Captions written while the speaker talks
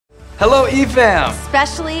Hello, EFAM.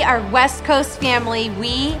 Especially our West Coast family,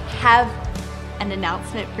 we have an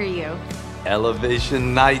announcement for you.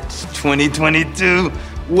 Elevation Nights 2022,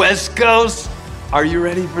 West Coast. Are you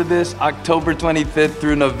ready for this? October 25th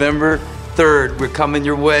through November 3rd, we're coming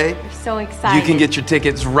your way. We're so excited. You can get your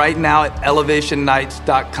tickets right now at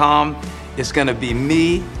elevationnights.com. It's gonna be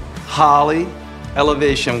me, Holly,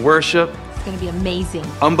 Elevation Worship. It's gonna be amazing.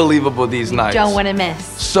 Unbelievable these nights. Don't wanna miss.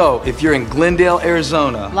 So if you're in Glendale,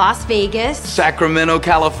 Arizona, Las Vegas, Sacramento,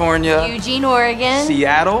 California, Eugene, Oregon,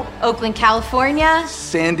 Seattle, Oakland, California,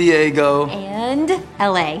 San Diego, and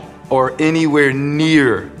LA. or anywhere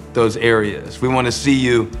near those areas, we want to see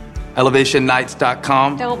you.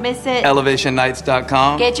 ElevationNights.com. Don't miss it.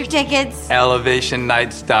 ElevationNights.com. Get your tickets.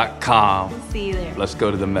 ElevationNights.com. See you there. Let's go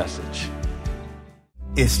to the message.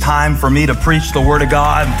 It's time for me to preach the Word of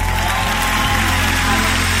God.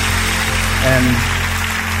 And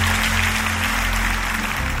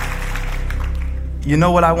you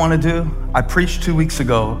know what I want to do? I preached 2 weeks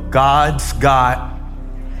ago, God's got...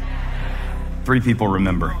 3 people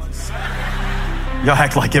remember. Y'all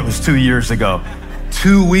act like it was 2 years ago.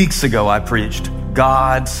 2 weeks ago, I preached,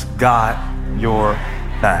 God's got your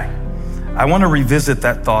back. I want to revisit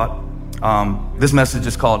that thought. This message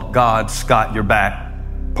is called God's Got Your Back,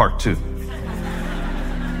 Part 2.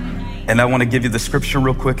 And I want to give you the scripture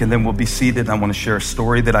real quick, and then we'll be seated. I want to share a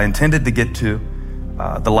story that I intended to get to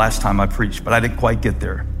the last time I preached, but I didn't quite get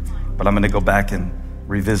there. But I'm going to go back and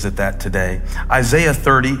revisit that today. Isaiah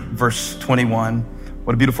 30, verse 21.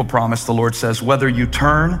 What a beautiful promise. The Lord says, whether you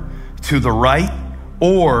turn to the right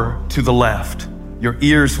or to the left, your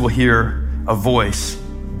ears will hear a voice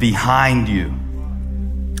behind you.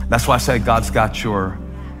 That's why I say God's got your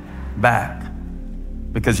back,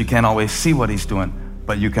 because you can't always see what he's doing,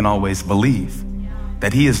 but you can always believe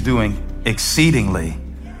that he is doing exceedingly,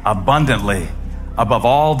 abundantly, above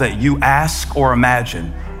all that you ask or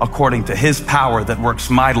imagine, according to his power that works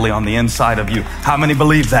mightily on the inside of you. How many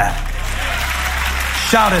believe that?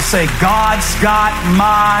 Shout it, say, God's got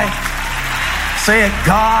my, say it,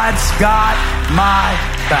 God's got my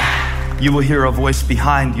back. You will hear a voice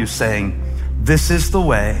behind you saying, this is the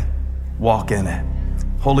way, walk in it.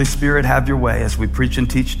 Holy Spirit, have your way as we preach and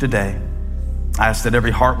teach today. I ask that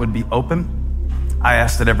every heart would be open. I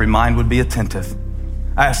ask that every mind would be attentive.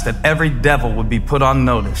 I ask that every devil would be put on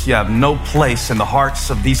notice. You have no place in the hearts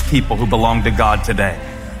of these people who belong to God today.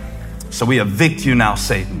 So we evict you now,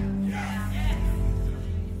 Satan.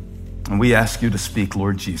 And we ask you to speak,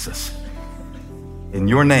 Lord Jesus. In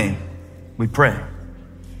your name, we pray.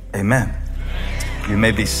 Amen. You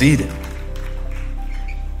may be seated.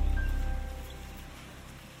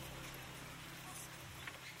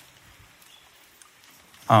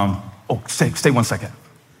 Stay 1 second.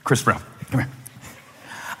 Chris Brown, come here.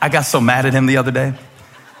 I got so mad at him the other day.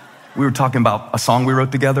 We were talking about a song we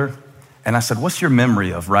wrote together, and I said, what's your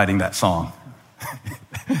memory of writing that song?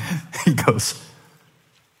 He goes,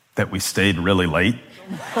 that we stayed really late.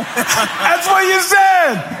 That's what you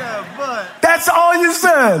said. Yeah, but that's all you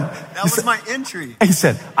said. That was my entry. He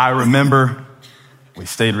said, I remember we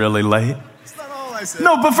stayed really late. That's not all I said.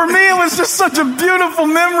 No, but for me, it was just such a beautiful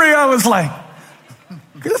memory. I was like,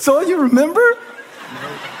 that's all you remember? Nope.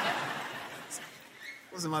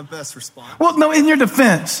 Wasn't my best response. Well, no, in your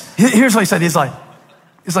defense, here's what he said. He's like,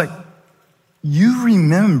 you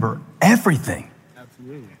remember everything.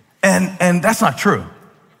 Absolutely. And that's not true.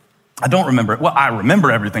 I don't remember it. Well, I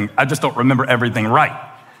remember everything. I just don't remember everything right.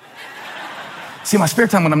 See, my spare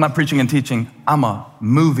time when I'm not preaching and teaching, I'm a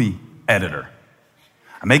movie editor.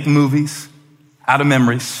 I make movies out of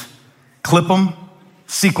memories, clip them,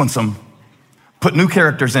 sequence them, put new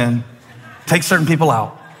characters in, take certain people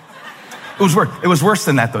out. It was worse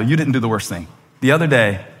than that, though. You didn't do the worst thing. The other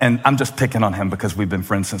day, and I'm just picking on him because we've been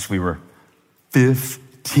friends since we were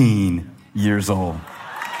 15 years old.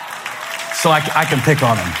 So I can pick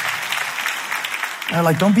on him. They're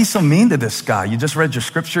like, don't be so mean to this guy. You just read your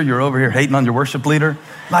scripture. You're over here hating on your worship leader.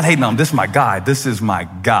 Not hating on him. This is my guy. This is my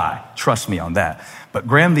guy. Trust me on that. But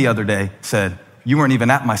Graham the other day said, you weren't even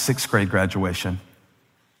at my 6th grade graduation.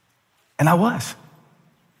 And I was.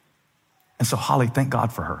 And so Holly, thank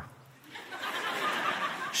God for her.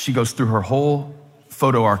 She goes through her whole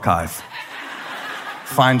photo archive,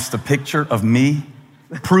 finds the picture of me,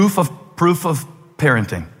 proof of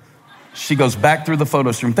parenting. She goes back through the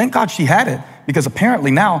photo stream. Thank God she had it, because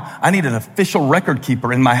apparently now I need an official record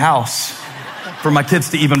keeper in my house for my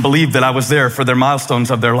kids to even believe that I was there for their milestones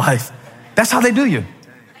of their life. That's how they do you.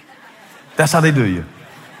 That's how they do you.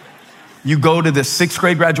 You go to this 6th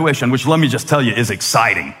grade graduation, which let me just tell you is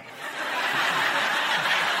exciting.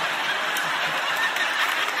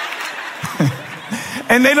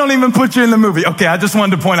 And they don't even put you in the movie. Okay, I just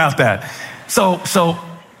wanted to point out that. So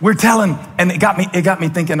we're telling, and it got me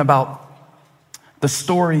thinking about the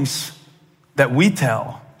stories that we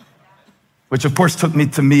tell, which of course took me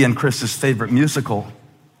to me and Chris's favorite musical,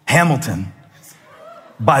 Hamilton,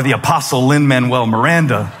 by the Apostle Lin-Manuel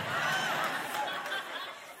Miranda,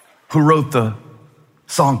 who wrote the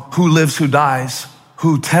song, Who Lives, Who Dies,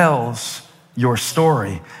 Who Tells Your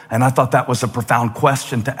Story? And I thought that was a profound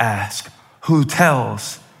question to ask. Who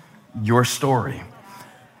tells your story?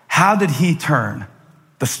 How did he turn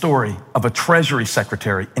the story of a treasury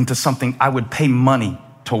secretary into something I would pay money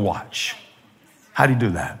to watch? How did he do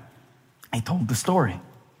that? He told the story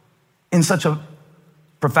in such a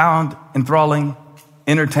profound, enthralling,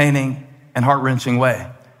 entertaining, and heart-wrenching way.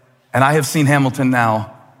 And I have seen Hamilton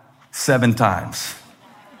now 7 times.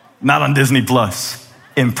 Not on Disney Plus,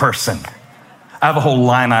 in person. I have a whole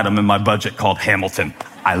line item in my budget called Hamilton.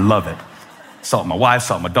 I love it. Saw it with my wife,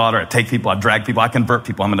 saw it with my daughter. I take people, I drag people, I convert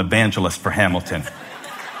people. I'm an evangelist for Hamilton.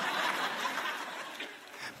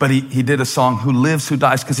 But he did a song, Who Lives, Who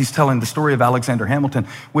Dies, because he's telling the story of Alexander Hamilton,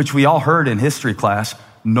 which we all heard in history class.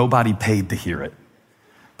 Nobody paid to hear it.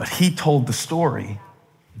 But he told the story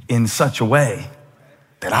in such a way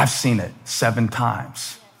that I've seen it 7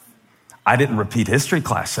 times. I didn't repeat history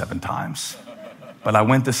class 7 times, but I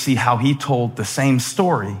went to see how he told the same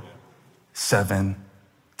story 7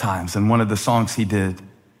 times. And one of the songs he did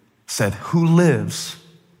said, who lives,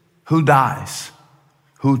 who dies,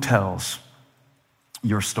 who tells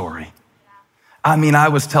your story? I mean, I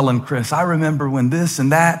was telling Chris, I remember when this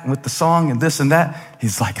and that, with the song and this and that.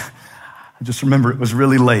 He's like, I just remember it was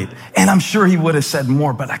really late. And I'm sure he would have said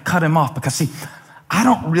more, but I cut him off because, see, I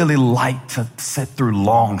don't really like to sit through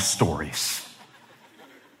long stories,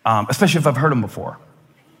 especially if I've heard them before.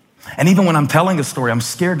 And even when I'm telling a story, I'm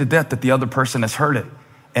scared to death that the other person has heard it.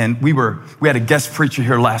 And we had a guest preacher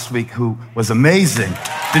here last week who was amazing.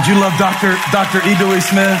 Did you love Dr. E. Dewey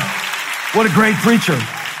Smith? What a great preacher.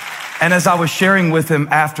 And as I was sharing with him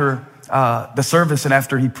after the service and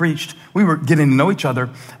after he preached, we were getting to know each other,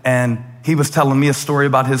 and he was telling me a story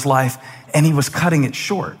about his life, and he was cutting it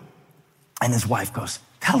short. And his wife goes,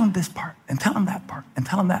 tell him this part, and tell him that part, and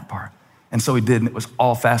tell him that part. And so he did, and it was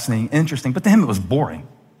all fascinating, interesting. But to him, it was boring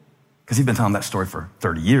because he'd been telling that story for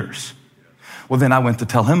 30 years. Well, then I went to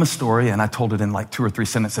tell him a story, and I told it in like 2 or 3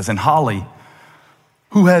 sentences. And Holly,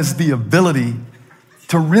 who has the ability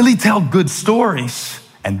to really tell good stories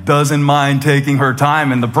and doesn't mind taking her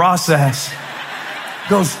time in the process,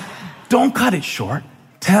 goes, don't cut it short.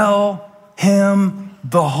 Tell him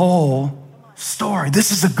the whole story.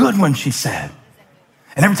 This is a good one, she said.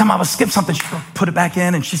 And every time I would skip something, she'd put it back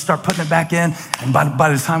in, and she'd start putting it back in. And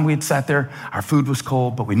by the time we had sat there, our food was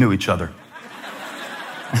cold, but we knew each other.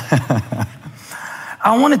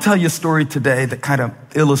 I want to tell you a story today that kind of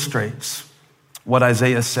illustrates what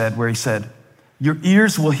Isaiah said, where he said, your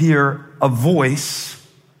ears will hear a voice.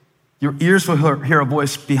 Your ears will hear a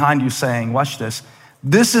voice behind you saying, watch this,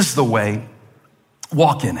 this is the way,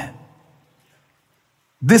 walk in it.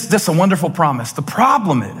 This is a wonderful promise. The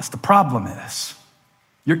problem is,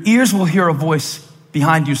 your ears will hear a voice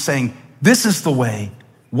behind you saying, this is the way,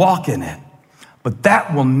 walk in it. But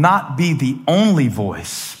that will not be the only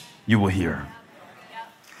voice you will hear.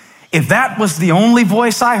 If that was the only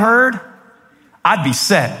voice I heard, I'd be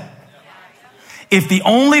set. If the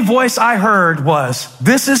only voice I heard was,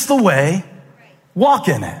 this is the way, walk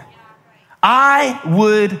in it, I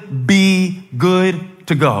would be good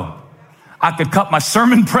to go. I could cut my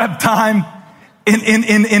sermon prep time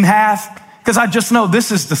in half because I just know this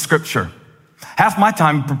is the scripture. Half my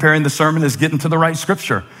time preparing the sermon is getting to the right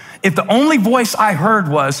scripture. If the only voice I heard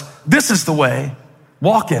was, this is the way,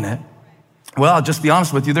 walk in it, well, I'll just be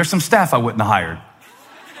honest with you, there's some staff I wouldn't have hired.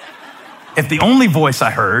 If the only voice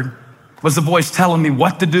I heard was the voice telling me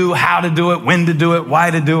what to do, how to do it, when to do it,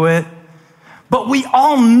 why to do it. But we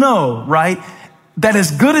all know, right, that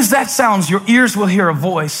as good as that sounds, your ears will hear a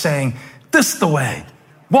voice saying, this is the way,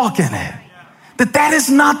 walk in it. That is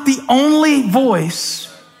not the only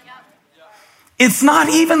voice. It's not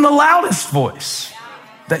even the loudest voice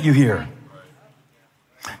that you hear.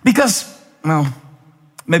 Because, well,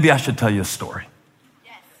 maybe I should tell you a story.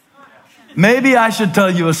 Maybe I should tell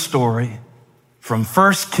you a story from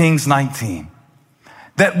 1 Kings 19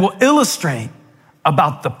 that will illustrate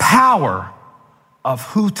about the power of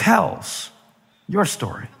who tells your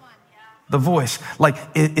story. The voice. Like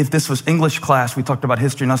if this was English class, we talked about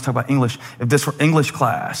history, now let's talk about English. If this were English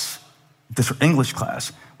class,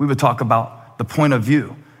 we would talk about the point of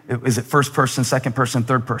view. Is it first person, second person,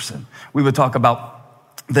 third person? We would talk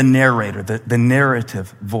about the narrator, the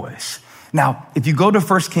narrative voice. Now, if you go to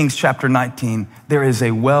 1 Kings chapter 19, there is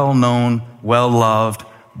a well-known, well-loved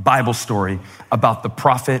Bible story about the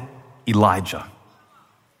prophet Elijah.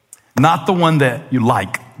 Not the one that you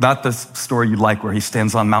like, not the story you like where he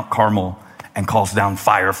stands on Mount Carmel and calls down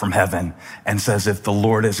fire from heaven and says, if the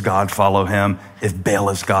Lord is God, follow him. If Baal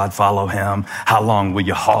is God, follow him. How long will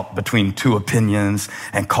you halt between two opinions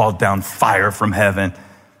and call down fire from heaven?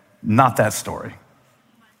 Not that story.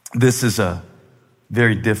 This is a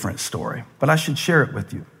very different story, but I should share it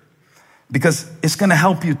with you because it's going to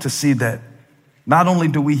help you to see that not only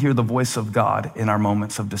do we hear the voice of God in our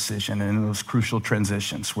moments of decision and in those crucial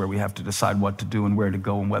transitions where we have to decide what to do and where to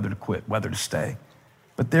go and whether to quit, whether to stay,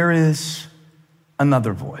 but there is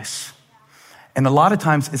another voice. And a lot of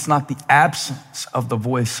times it's not the absence of the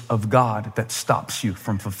voice of God that stops you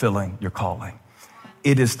from fulfilling your calling.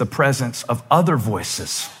 It is the presence of other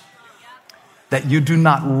voices that you do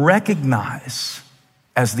not recognize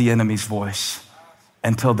as the enemy's voice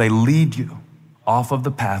until they lead you off of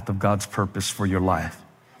the path of God's purpose for your life.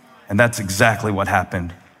 And that's exactly what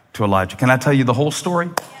happened to Elijah. Can I tell you the whole story?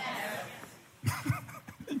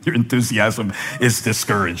 Your enthusiasm is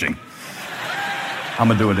discouraging. I'm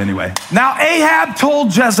gonna do it anyway. Now Ahab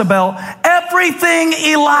told Jezebel everything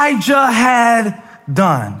Elijah had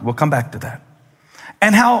done. We'll come back to that.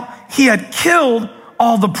 And how he had killed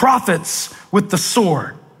all the prophets with the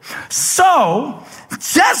sword. So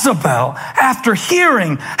Jezebel, after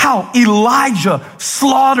hearing how Elijah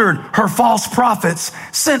slaughtered her false prophets,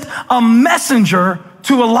 sent a messenger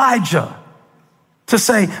to Elijah to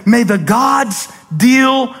say, may the gods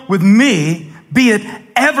deal with me, be it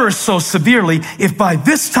ever so severely, if by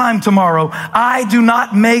this time tomorrow I do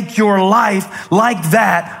not make your life like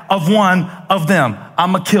that of one of them.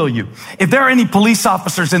 I'm gonna kill you. If there are any police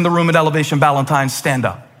officers in the room at Elevation Valentine, stand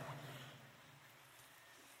up.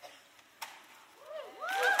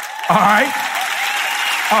 All right.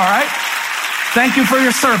 Thank you for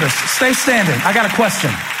your service. Stay standing. I got a question.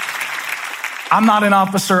 I'm not an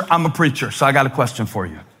officer, I'm a preacher, so I got a question for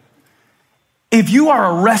you. If you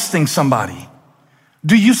are arresting somebody,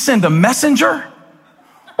 do you send a messenger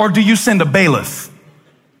or do you send a bailiff?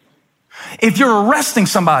 If you're arresting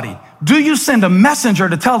somebody, do you send a messenger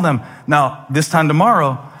to tell them, now, this time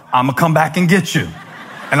tomorrow, I'm gonna come back and get you,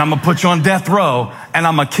 and I'm gonna put you on death row, and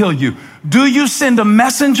I'm gonna kill you? Do you send a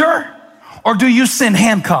messenger or do you send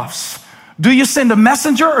handcuffs? Do you send a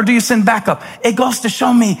messenger or do you send backup? It goes to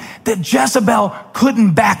show me that Jezebel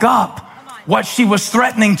couldn't back up what she was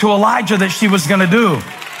threatening to Elijah that she was gonna do.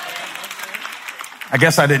 I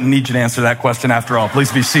guess I didn't need you to answer that question after all.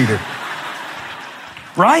 Please be seated.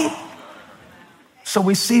 Right? So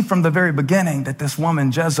we see from the very beginning that this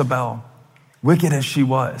woman, Jezebel, wicked as she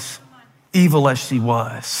was, evil as she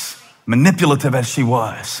was, manipulative as she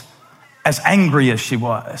was, as angry as she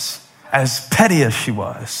was, as petty as she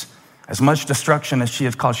was, as much destruction as she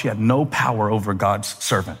has caused, she had no power over God's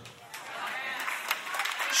servant.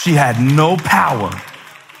 She had no power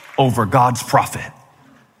over God's prophet.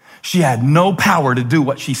 She had no power to do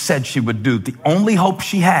what she said she would do. The only hope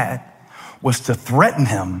she had was to threaten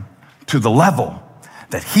him to the level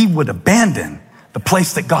that he would abandon the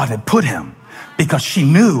place that God had put him, because she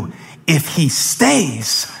knew if he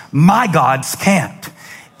stays, my gods can't.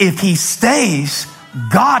 If he stays,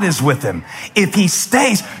 God is with him. If he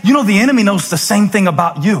stays, you know, the enemy knows the same thing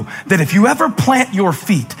about you, that if you ever plant your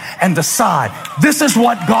feet and decide, this is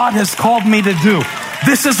what God has called me to do,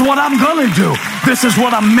 this is what I'm gonna do, this is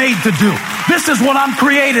what I'm made to do, this is what I'm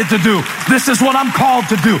created to do, this is what I'm called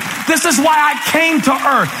to do, this is why I came to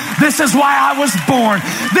earth, this is why I was born,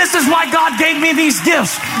 this is why God gave me these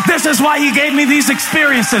gifts, this is why he gave me these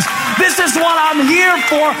experiences, this is what I'm here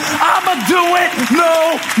for, I'ma do it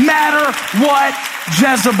no matter what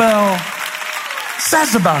Jezebel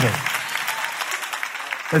says about it.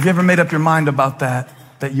 Have you ever made up your mind about that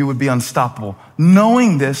you would be unstoppable?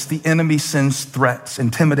 Knowing this, the enemy sends threats,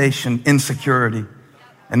 intimidation, insecurity.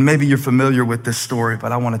 And maybe you're familiar with this story,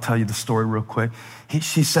 but I want to tell you the story real quick.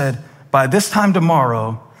 She said, by this time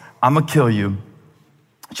tomorrow, I'm going to kill you.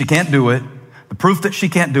 She can't do it. The proof that she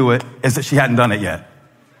can't do it is that she hadn't done it yet.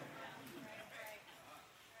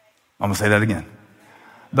 I'm going to say that again.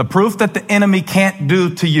 The proof that the enemy can't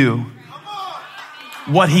do to you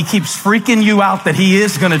what he keeps freaking you out that he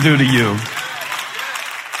is going to do to you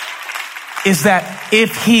is that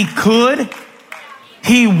if he could,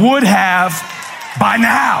 he would have by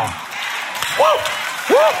now.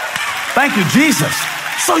 Woo! Woo! Thank you, Jesus.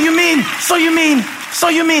 So you mean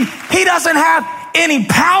he doesn't have any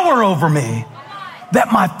power over me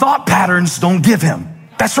that my thought patterns don't give him.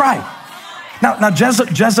 That's right. Now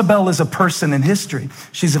Jezebel is a person in history.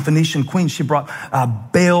 She's a Phoenician queen. She brought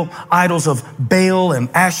Baal, idols of Baal and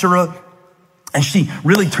Asherah, and she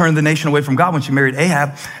really turned the nation away from God when she married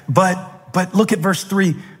Ahab. But look at verse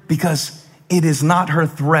 3, because it is not her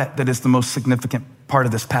threat that is the most significant part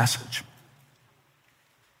of this passage.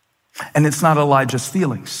 And it's not Elijah's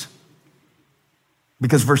feelings.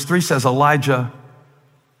 Because verse 3 says Elijah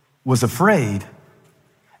was afraid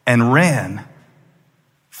and ran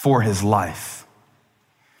for his life.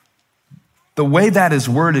 The way that is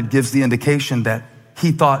worded gives the indication that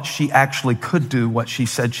he thought she actually could do what she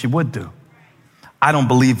said she would do. I don't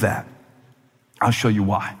believe that. I'll show you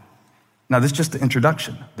why. Now, this is just the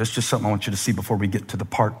introduction. This is just something I want you to see before we get to the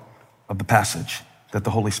part of the passage that the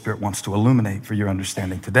Holy Spirit wants to illuminate for your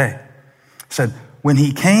understanding today. It said, when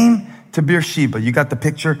he came to Beersheba, you got the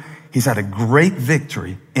picture? He's had a great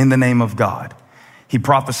victory in the name of God. He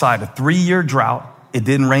prophesied a 3-year drought. It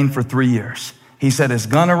didn't rain for 3 years. He said, it's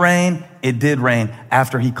gonna rain. It did rain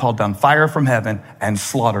after he called down fire from heaven and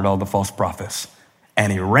slaughtered all the false prophets.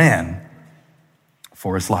 And he ran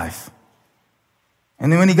for his life.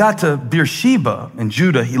 And then when he got to Beersheba in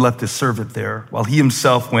Judah, he left his servant there while he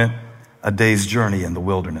himself went a day's journey in the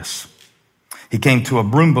wilderness. He came to a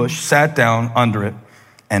broom bush, sat down under it,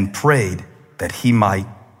 and prayed that he might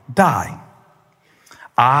die.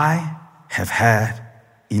 I have had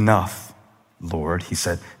enough, Lord, he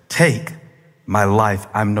said. Take my life.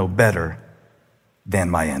 I'm no better than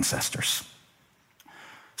my ancestors.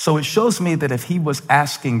 So it shows me that if he was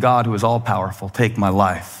asking God, who is all powerful, take my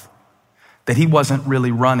life, that he wasn't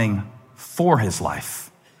really running for his life.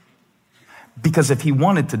 Because if he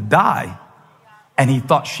wanted to die and he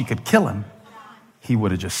thought she could kill him, he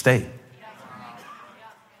would have just stayed.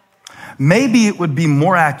 Maybe it would be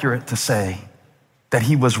more accurate to say that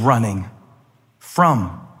he was running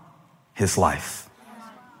from his life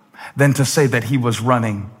than to say that he was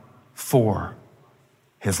running for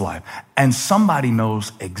his life. And somebody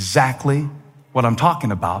knows exactly what I'm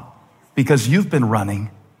talking about because you've been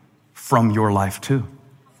running from your life too.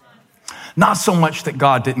 Not so much that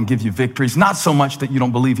God didn't give you victories, not so much that you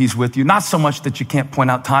don't believe he's with you, not so much that you can't point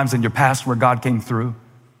out times in your past where God came through,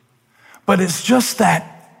 but it's just that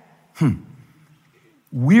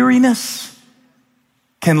weariness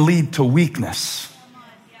can lead to weakness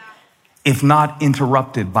if not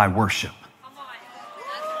interrupted by worship.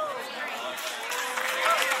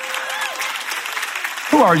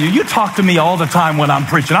 Who are you? You talk to me all the time when I'm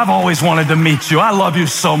preaching. I've always wanted to meet you. I love you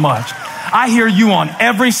so much. I hear you on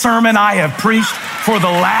every sermon I have preached for the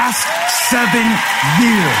last 7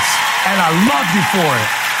 years, and I love you for it.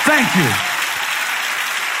 Thank you.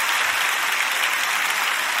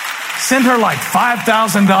 Send her like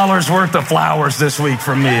 $5,000 worth of flowers this week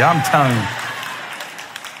from me. I'm telling you.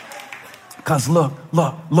 Because look,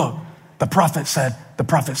 the prophet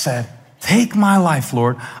said, take my life,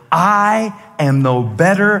 Lord. I am no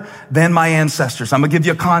better than my ancestors. I'm gonna give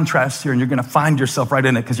you a contrast here and you're gonna find yourself right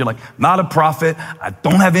in it because you're like, not a prophet. I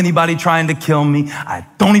don't have anybody trying to kill me. I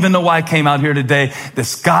don't even know why I came out here today.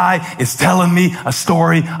 This guy is telling me a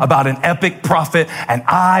story about an epic prophet and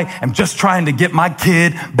I am just trying to get my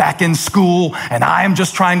kid back in school and I am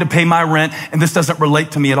just trying to pay my rent and this doesn't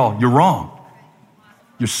relate to me at all. You're wrong.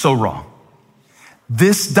 You're so wrong.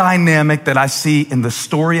 This dynamic that I see in the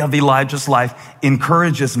story of Elijah's life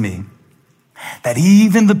encourages me that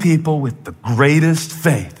even the people with the greatest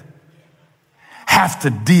faith have to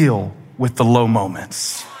deal with the low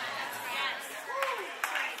moments.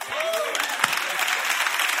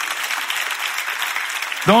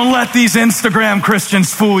 Don't let these Instagram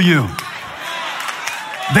Christians fool you.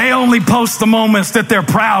 They only post the moments that they're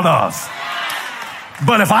proud of.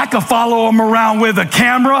 But if I could follow them around with a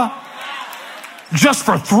camera just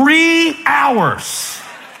for 3 hours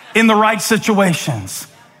in the right situations,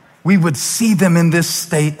 we would see them in this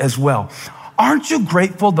state as well. Aren't you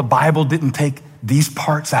grateful the Bible didn't take these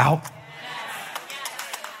parts out?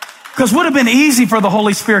 Because it would have been easy for the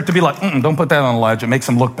Holy Spirit to be like, don't put that on Elijah, it makes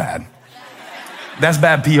him look bad. That's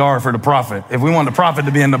bad PR for the prophet. If we want the prophet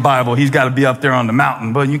to be in the Bible, he's got to be up there on the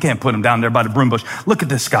mountain, but you can't put him down there by the broom bush. Look at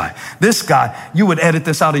this guy. This guy, you would edit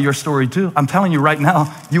this out of your story too. I'm telling you right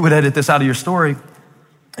now, you would edit this out of your story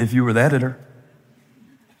if you were the editor.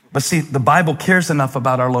 But see, the Bible cares enough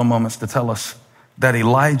about our low moments to tell us that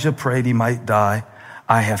Elijah prayed he might die.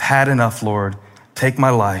 I have had enough, Lord. Take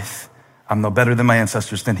my life. I'm no better than my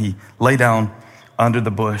ancestors. Then he lay down under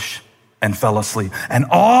the bush and fell asleep. And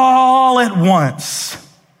all at once,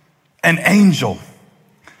 an angel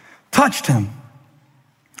touched him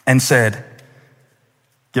and said,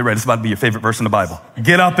 get ready, this is about to be your favorite verse in the Bible.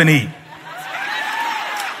 Get up and eat.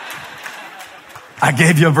 I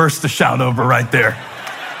gave you a verse to shout over right there.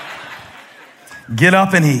 Get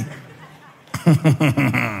up and eat.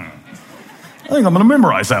 I think I'm going to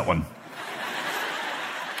memorize that one.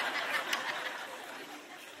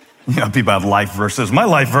 You know, people have life verses. My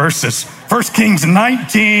life verse is 1 Kings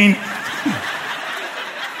 19,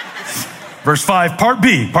 verse 5, part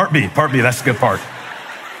B. That's a good part.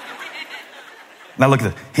 Now look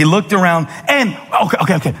at this. He looked around and,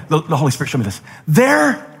 okay. The Holy Spirit showed me this.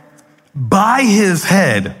 There by his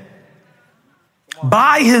head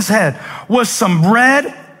was some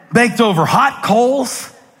bread baked over hot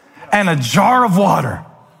coals and a jar of water.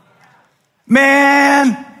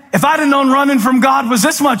 Man, if I'd have known running from God was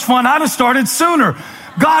this much fun, I'd have started sooner.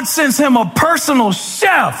 God sends him a personal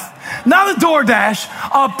chef, not a DoorDash,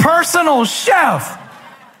 a personal chef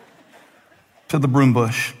to the broom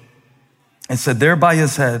bush and said, there by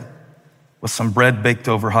his head was some bread baked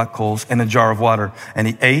over hot coals and a jar of water. And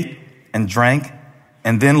he ate and drank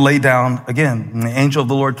and then lay down again. And the angel of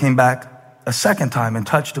the Lord came back a second time and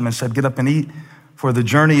touched him and said, get up and eat, for the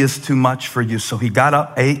journey is too much for you. So he got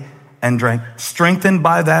up, ate, and drank. Strengthened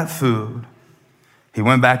by that food, he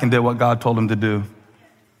went back and did what God told him to do.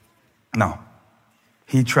 No,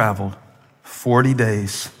 he traveled 40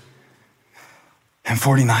 days and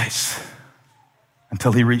 40 nights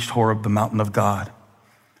until he reached Horeb, the mountain of God.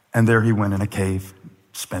 And there he went in a cave,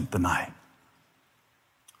 spent the night.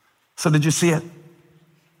 So did you see it?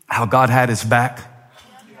 How God had his back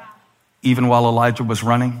even while Elijah was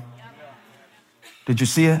running? Did you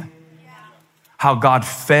see it? How God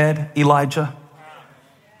fed Elijah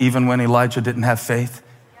even when Elijah didn't have faith?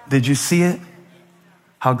 Did you see it?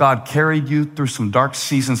 How God carried you through some dark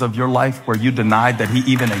seasons of your life where you denied that he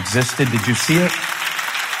even existed? Did you see it?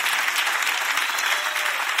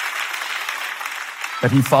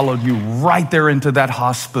 That he followed you right there into that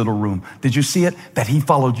hospital room. Did you see it? That he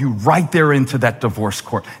followed you right there into that divorce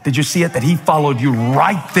court. Did you see it? That he followed you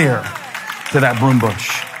right there to that broom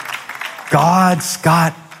bush. God's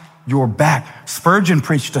got your back. Spurgeon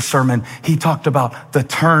preached a sermon. He talked about the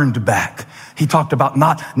turned back. He talked about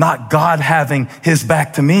not God having his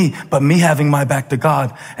back to me, but me having my back to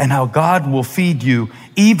God, and how God will feed you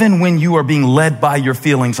even when you are being led by your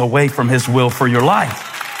feelings away from his will for your life.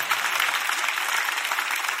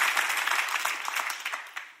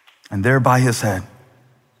 And there by his head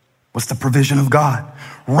was the provision of God.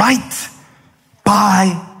 Right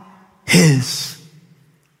by his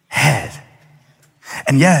head.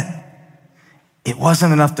 And yet, it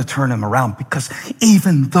wasn't enough to turn him around, because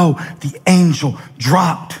even though the angel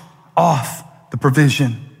dropped off the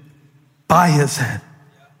provision by his head,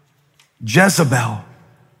 Jezebel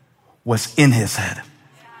was in his head.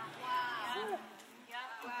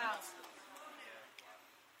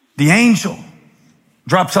 The angel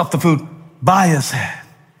drops off the food by his head.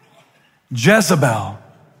 Jezebel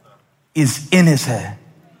is in his head.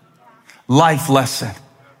 Life lesson.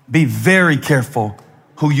 Be very careful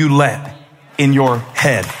who you let in your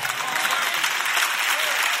head.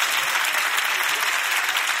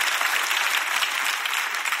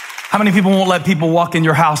 How many people won't let people walk in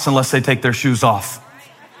your house unless they take their shoes off?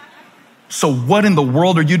 So what in the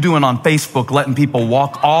world are you doing on Facebook letting people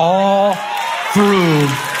walk all through?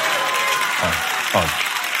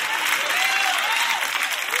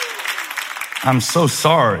 I'm so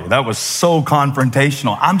sorry. That was so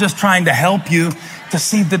confrontational. I'm just trying to help you to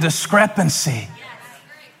see the discrepancy.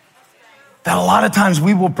 That a lot of times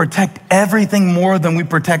we will protect everything more than we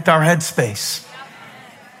protect our headspace.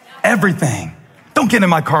 Everything. Don't get in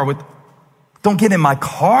my car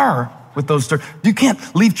with those dirt. You can't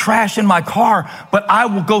leave trash in my car, but I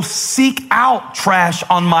will go seek out trash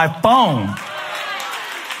on my phone.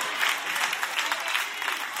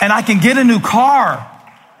 And I can get a new car,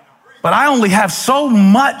 but I only have so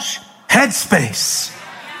much headspace.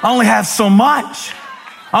 I only have so much.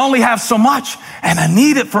 And I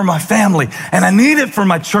need it for my family, and I need it for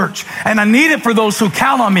my church, and I need it for those who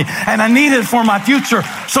count on me, and I need it for my future.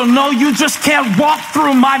 So no, you just can't walk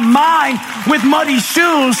through my mind with muddy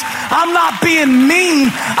shoes. I'm not being mean.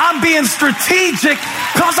 I'm being strategic,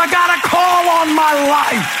 because I got a call on my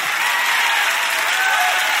life.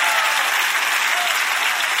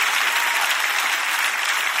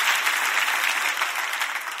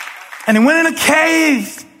 And he went in a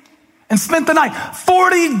cave and spent the night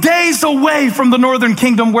 40 days away from the northern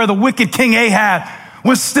kingdom, where the wicked King Ahab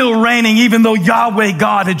was still reigning, even though Yahweh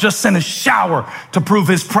God had just sent a shower to prove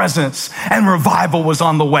his presence, and revival was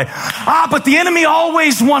on the way. But the enemy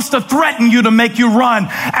always wants to threaten you to make you run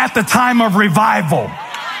at the time of revival.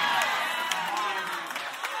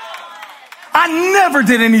 I never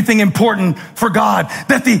did anything important for God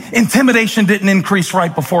that the intimidation didn't increase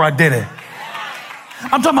right before I did it.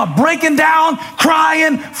 I'm talking about breaking down,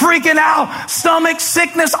 crying, freaking out, stomach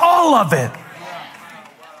sickness, all of it.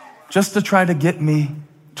 Just to try to get me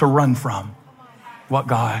to run from what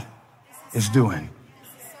God is doing.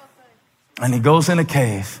 And he goes in a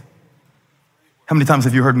cave. How many times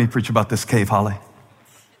have you heard me preach about this cave, Holly?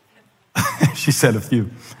 She said a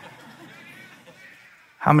few.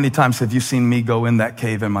 How many times have you seen me go in that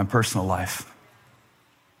cave in my personal life?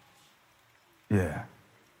 Yeah.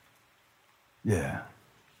 Yeah,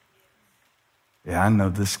 I know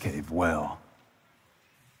this cave well.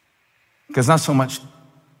 Because not so much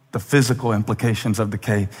the physical implications of the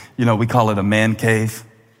cave. You know, we call it a man cave,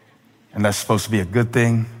 and that's supposed to be a good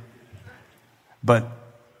thing. But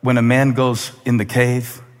when a man goes in the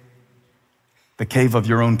cave of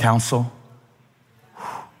your own counsel,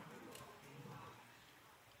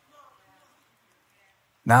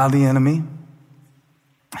 now the enemy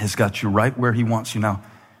has got you right where he wants you. Now,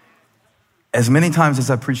 as many times as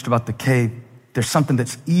I preached about the cave, there's something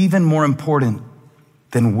that's even more important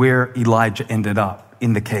than where Elijah ended up,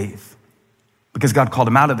 in the cave, because God called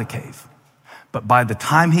him out of the cave. But by the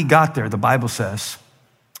time he got there, the Bible says,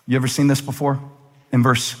 you ever seen this before? In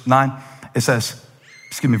verse 9, it says,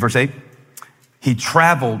 verse 8, he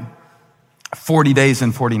traveled 40 days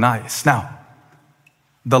and 40 nights. Now,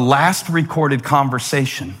 the last recorded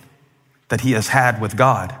conversation that he has had with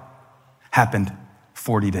God happened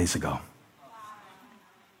 40 days ago.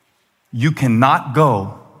 You cannot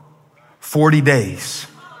go 40 days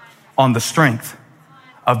on the strength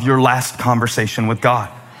of your last conversation with God.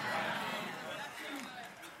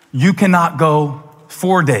 You cannot go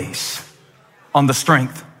 4 days on the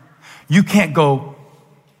strength. You can't go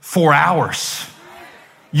 4 hours.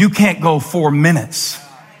 You can't go 4 minutes.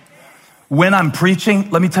 When I'm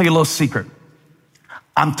preaching, let me tell you a little secret.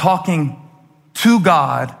 I'm talking to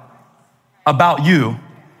God about you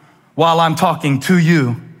while I'm talking to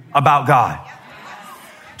you about God.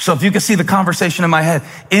 So if you can see the conversation in my head,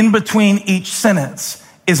 in between each sentence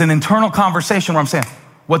is an internal conversation where I'm saying,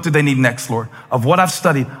 what do they need next, Lord? Of what I've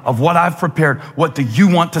studied, of what I've prepared, what do you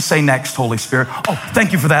want to say next, Holy Spirit? Oh,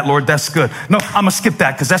 thank you for that, Lord. That's good. No, I'm going to skip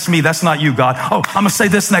that because that's me. That's not you, God. Oh, I'm going to say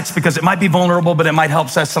this next because it might be vulnerable, but it might help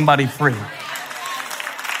set somebody free.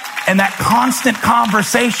 And that constant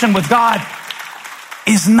conversation with God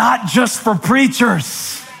is not just for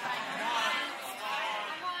preachers.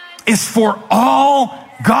 It's for all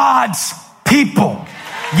God's people.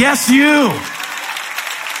 Yes, you.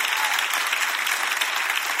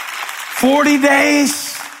 40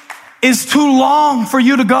 days is too long for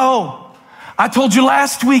you to go. I told you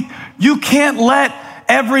last week, you can't let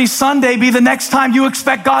every Sunday be the next time you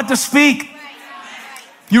expect God to speak.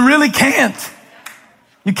 You really can't.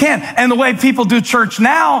 You can't. And the way people do church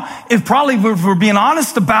now, if we're being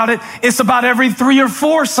honest about it, it's about every 3 or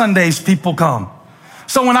 4 Sundays people come.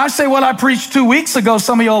 So when I say what I preached 2 weeks ago,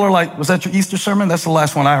 some of y'all are like, was that your Easter sermon? That's the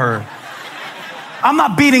last one I heard. I'm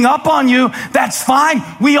not beating up on you. That's fine.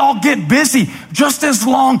 We all get busy just as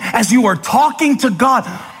long as you are talking to God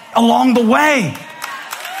along the way.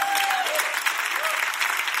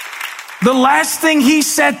 The last thing he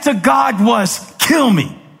said to God was, kill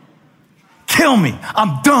me. Kill me.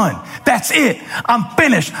 I'm done. That's it. I'm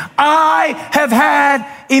finished. I have had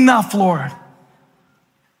enough, Lord.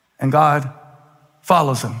 And God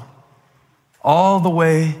follows him all the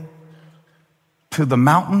way to the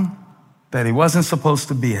mountain that he wasn't supposed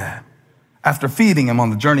to be at, after feeding him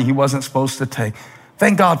on the journey he wasn't supposed to take.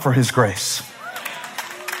 Thank God for his grace.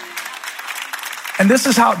 And this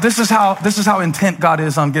is how intent God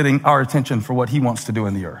is on getting our attention for what he wants to do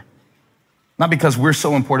in the earth. Not because we're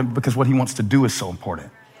so important, but because what he wants to do is so important.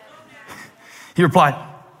 He replied,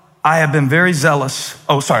 I have been very zealous.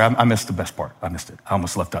 Oh, sorry, I missed the best part. I missed it. I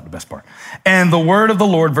almost left out the best part. And the word of the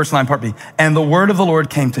Lord, verse 9, part B, and the word of the Lord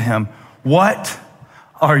came to him, what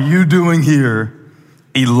are you doing here,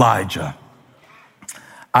 Elijah?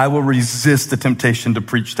 I will resist the temptation to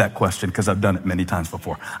preach that question because I've done it many times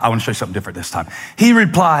before. I want to show you something different this time. He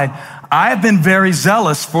replied, I have been very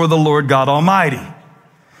zealous for the Lord God Almighty.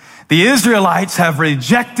 The Israelites have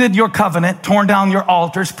rejected your covenant, torn down your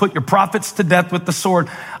altars, put your prophets to death with the sword.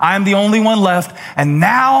 I am the only one left, and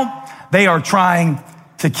now they are trying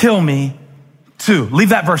to kill me too. Leave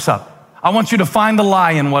that verse up. I want you to find the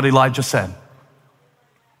lie in what Elijah said.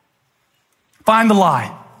 Find the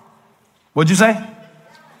lie. What'd you say?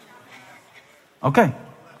 Okay.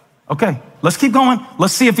 Let's keep going.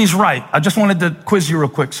 Let's see if he's right. I just wanted to quiz you real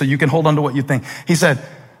quick so you can hold on to what you think. He said,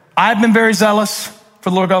 I've been very zealous for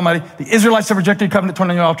the Lord God Almighty. The Israelites have rejected your covenant, torn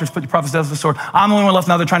down your altars, put your prophets to death with the sword. I'm the only one left.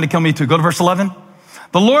 Now they're trying to kill me too. Go to verse 11.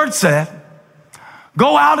 The Lord said,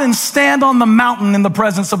 go out and stand on the mountain in the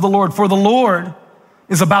presence of the Lord, for the Lord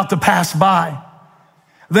is about to pass by.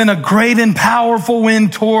 Then a great and powerful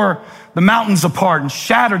wind tore the mountains apart and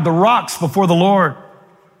shattered the rocks before the Lord.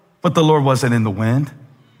 But the Lord wasn't in the wind.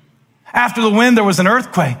 After the wind, there was an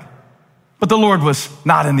earthquake, but the Lord was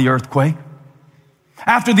not in the earthquake.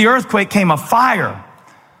 After the earthquake came a fire,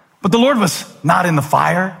 but the Lord was not in the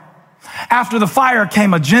fire. After the fire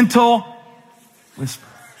came a gentle whisper.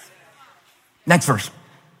 Next verse.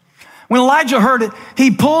 When Elijah heard it,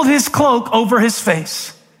 he pulled his cloak over his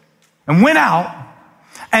face and went out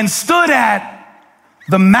and stood at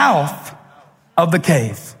the mouth of the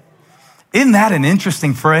cave. Isn't that an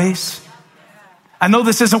interesting phrase? I know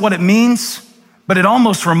this isn't what it means, but it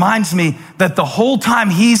almost reminds me that the whole time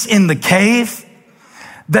he's in the cave,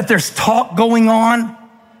 that there's talk going on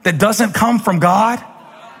that doesn't come from God.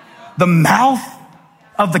 The mouth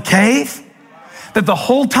of the cave, that the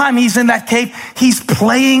whole time he's in that cave, he's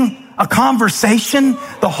playing a conversation.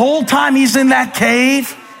 The whole time he's in that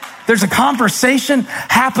cave, there's a conversation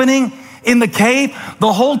happening in the cave.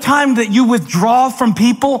 The whole time that you withdraw from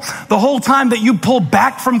people, the whole time that you pull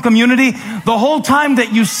back from community, the whole time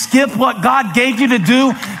that you skip what God gave you to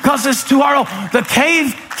do because it's too hard, the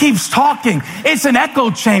cave keeps talking. It's an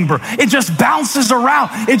echo chamber. It just bounces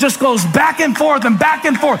around. It just goes back and forth and back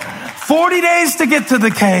and forth. 40 days to get to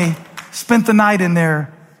the cave. Spent the night in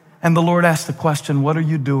there. And the Lord asked the question, what are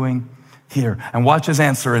you doing here? And watch his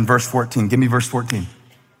answer in verse 14. Give me verse 14.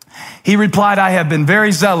 He replied, I have been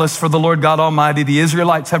very zealous for the Lord God Almighty. The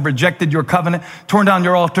Israelites have rejected your covenant, torn down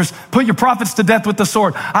your altars, put your prophets to death with the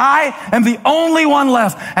sword. I am the only one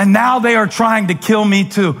left, and now they are trying to kill me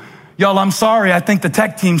too. Y'all, I'm sorry. I think the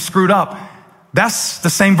tech team screwed up. That's the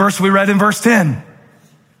same verse we read in verse 10.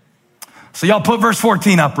 So y'all put verse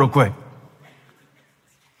 14 up real quick.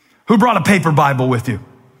 Who brought a paper Bible with you?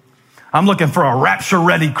 I'm looking for a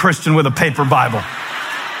rapture-ready Christian with a paper Bible.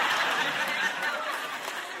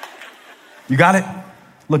 You got it?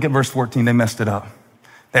 Look at verse 14. They messed it up.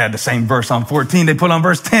 They had the same verse on 14. They put on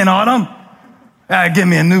verse 10 on them. Give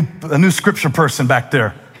me a new scripture person back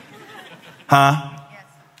there. Huh?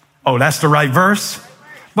 Oh, that's the right verse?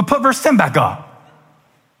 But put verse 10 back up.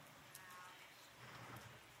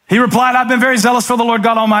 He replied, I've been very zealous for the Lord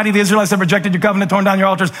God Almighty. The Israelites have rejected your covenant, torn down your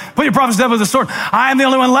altars, put your prophets to death with the sword. I am the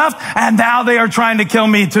only one left, and now they are trying to kill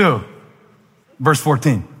me too. Verse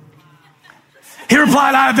 14. He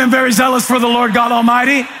replied, I have been very zealous for the Lord God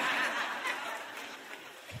Almighty.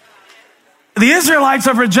 The Israelites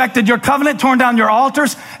have rejected your covenant, torn down your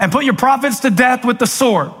altars, and put your prophets to death with the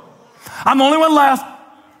sword. I'm the only one left.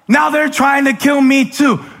 Now they're trying to kill me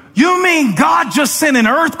too. You mean God just sent an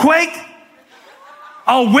earthquake,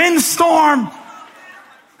 a windstorm,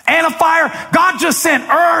 and a fire? God just sent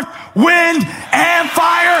earth, wind, and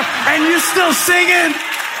fire, and you still singing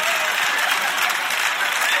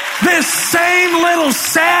this same little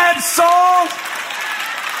sad song?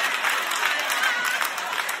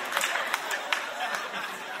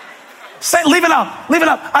 Leave it up. Leave it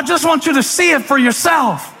up. I just want you to see it for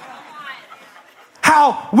yourself.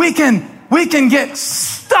 How we can get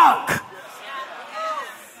stuck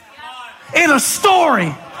in a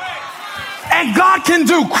story, and God can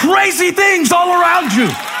do crazy things all around you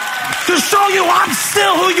to show you I'm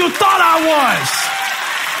still who you thought I was.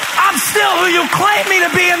 I'm still who you claim me to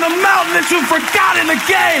be in the mountain that you forgot in the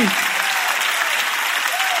cave.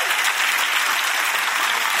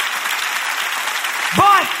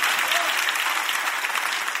 But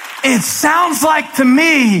it sounds like to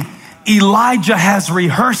me Elijah has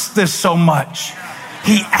rehearsed this so much,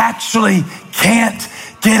 he actually can't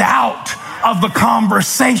get out of the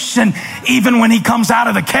conversation even when he comes out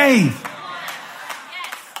of the cave.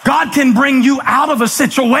 God can bring you out of a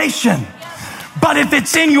situation, but if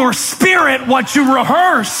it's in your spirit what you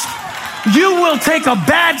rehearsed, you will take a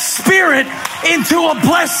bad spirit into a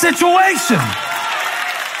blessed situation.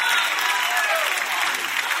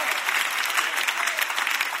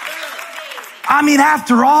 I mean,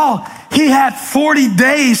 after all, he had 40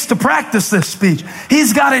 days to practice this speech.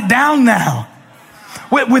 He's got it down now.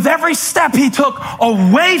 With every step he took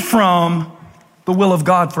away from the will of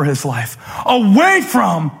God for his life, away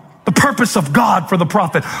from the purpose of God for the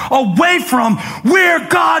prophet, away from where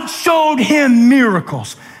God showed him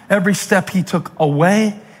miracles. Every step he took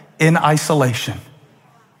away in isolation,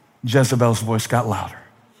 Jezebel's voice got louder.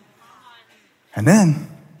 And then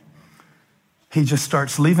he just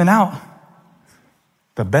starts leaving out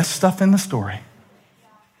the best stuff in the story.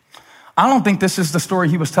 I don't think this is the story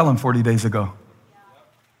he was telling 40 days ago,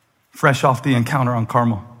 fresh off the encounter on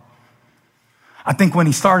Carmel. I think when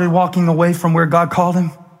he started walking away from where God called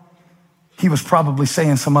him, he was probably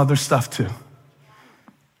saying some other stuff too.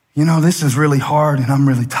 You know, this is really hard and I'm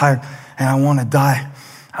really tired and I want to die.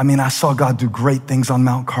 I mean, I saw God do great things on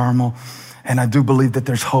Mount Carmel, and I do believe that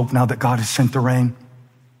there's hope now that God has sent the rain.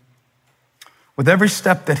 With every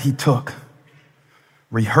step that he took,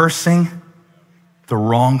 rehearsing the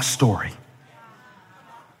wrong story,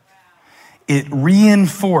 it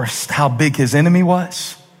reinforced how big his enemy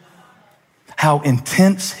was, how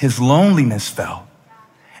intense his loneliness felt,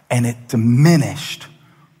 and it diminished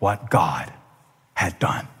what God had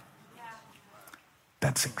done.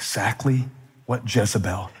 That's exactly what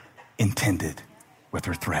Jezebel intended with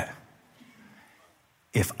her threat.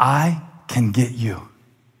 If I can get you,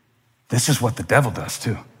 this is what the devil does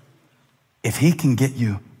too. If he can get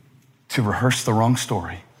you to rehearse the wrong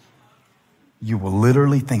story, you will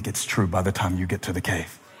literally think it's true by the time you get to the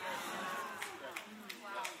cave.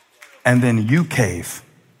 And then you cave.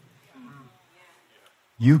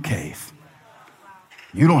 You cave.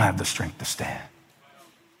 You don't have the strength to stand.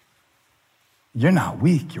 You're not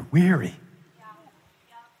weak, you're weary.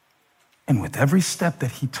 And with every step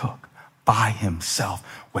that he took by himself,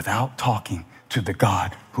 without talking to the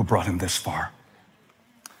God who brought him this far,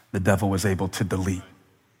 the devil was able to delete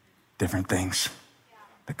different things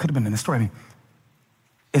that could have been in the story. I mean,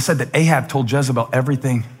 it said that Ahab told Jezebel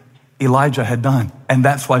everything Elijah had done, and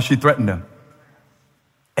that's why she threatened him.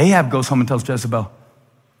 Ahab goes home and tells Jezebel,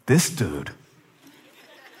 this dude,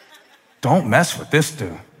 don't mess with this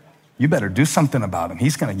dude. You better do something about him.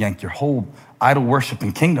 He's gonna yank your whole idol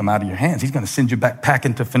worshiping kingdom out of your hands. He's gonna send you back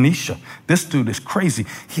packing to Phoenicia. This dude is crazy.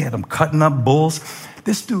 He had him cutting up bulls.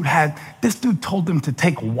 This dude told them to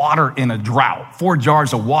take water in a drought, 4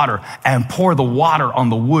 jars of water, and pour the water on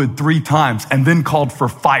the wood 3 times, and then called for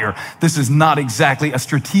fire. This is not exactly a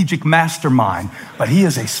strategic mastermind, but he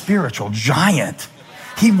is a spiritual giant.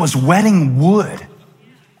 He was wetting wood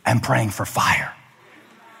and praying for fire.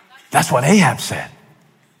 That's what Ahab said.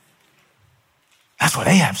 That's what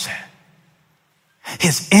Ahab said.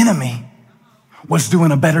 His enemy was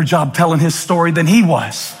doing a better job telling his story than he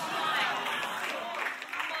was.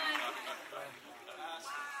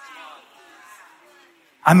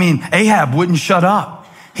 I mean, Ahab wouldn't shut up.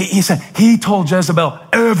 He said, he told Jezebel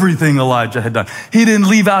everything Elijah had done. He didn't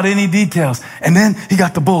leave out any details. And then he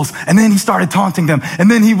got the bulls, and then he started taunting them. And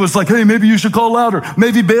then he was like, hey, maybe you should call louder.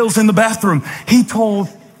 Maybe Baal's in the bathroom. He told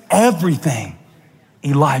everything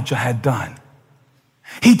Elijah had done.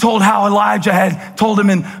 He told how Elijah had told him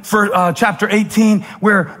in chapter 18,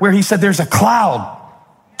 where he said there's a cloud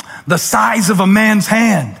the size of a man's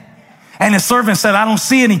hand. And his servant said, I don't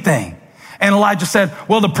see anything. And Elijah said,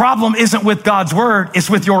 well, the problem isn't with God's word, it's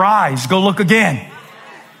with your eyes. Go look again.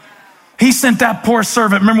 He sent that poor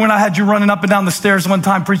servant. Remember when I had you running up and down the stairs one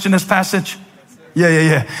time preaching this passage?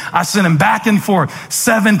 Yeah. I sent him back and forth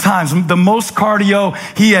 7 times, the most cardio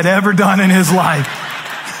he had ever done in his life.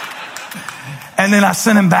 And then I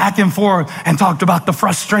sent him back and forth and talked about the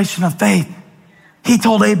frustration of faith. He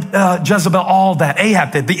told Jezebel all that.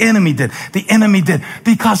 Ahab did. The enemy did. The enemy did.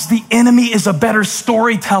 Because the enemy is a better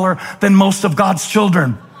storyteller than most of God's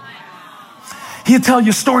children. He'll tell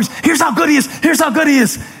you stories. Here's how good he is. Here's how good he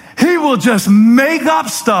is. He will just make up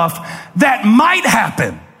stuff that might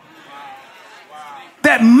happen.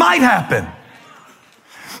 That might happen.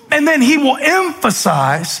 And then he will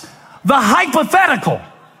emphasize the hypothetical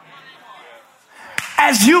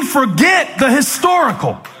as you forget the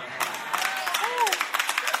historical.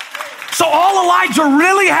 So all Elijah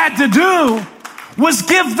really had to do was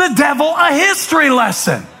give the devil a history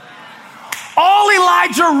lesson. All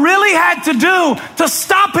Elijah really had to do to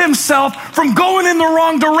stop himself from going in the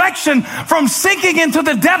wrong direction, from sinking into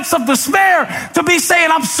the depths of despair, to be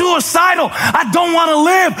saying, I'm suicidal. I don't want to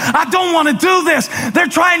live. I don't want to do this.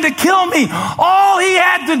 They're trying to kill me. All he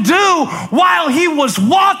had to do while he was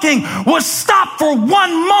walking was stop for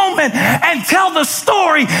one moment and tell the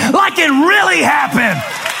story like it really happened.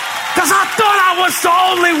 Because I thought I was the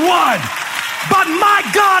only one. But my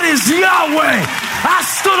God is Yahweh. I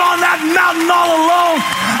stood on that mountain all alone.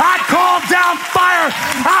 I called down fire.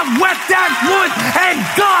 I wet that wood, and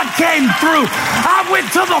God came through. I went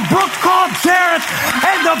to the brook called Cherith,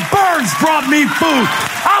 and the birds brought me food.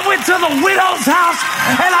 I went to the widow's house,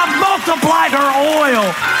 and I multiplied her oil.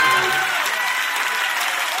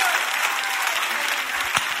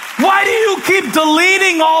 Why do you keep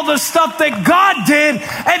deleting all the stuff that God did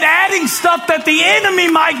and adding stuff that the enemy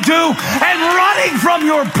might do and running from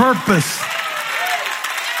your purpose?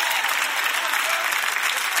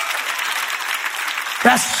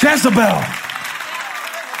 That's Jezebel.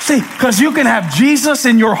 See, because you can have Jesus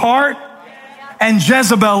in your heart and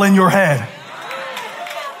Jezebel in your head.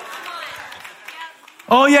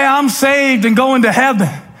 Oh yeah, I'm saved and going to heaven.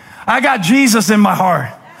 I got Jesus in my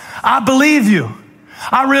heart. I believe you.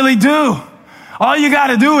 I really do. All you got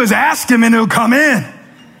to do is ask him and he'll come in.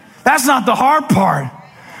 That's not the hard part.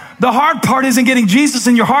 The hard part isn't getting Jesus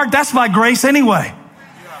in your heart. That's by grace anyway.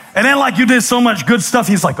 And then like you did so much good stuff,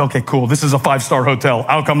 he's like, okay, cool. This is a 5-star hotel.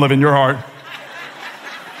 I'll come live in your heart.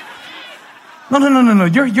 No.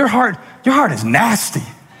 Your heart is nasty.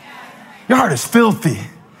 Your heart is filthy.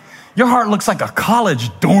 Your heart looks like a college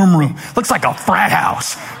dorm room. Looks like a frat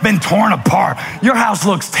house. Been torn apart. Your house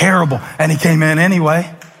looks terrible. And he came in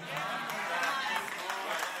anyway.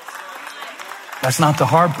 That's not the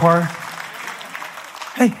hard part.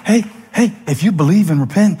 Hey, if you believe and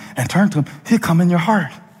repent and turn to him, he'll come in your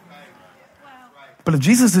heart. But if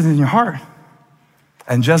Jesus is in your heart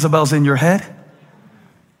and Jezebel's in your head,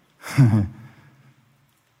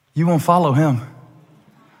 you won't follow him.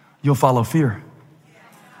 You'll follow fear.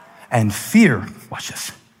 And fear, watch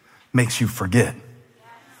this, makes you forget.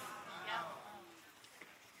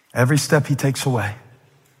 Every step he takes away,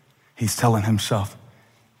 he's telling himself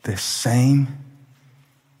this same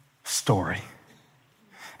story.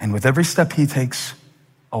 And with every step he takes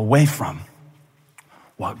away from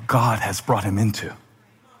what God has brought him into.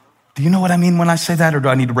 Do you know what I mean when I say that, or do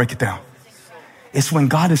I need to break it down? It's when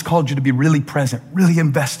God has called you to be really present, really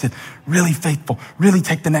invested, really faithful, really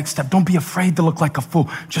take the next step. Don't be afraid to look like a fool.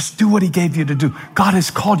 Just do what he gave you to do. God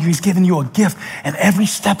has called you. He's given you a gift. And every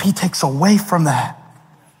step he takes away from that,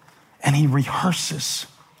 and he rehearses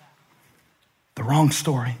the wrong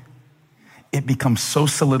story, it becomes so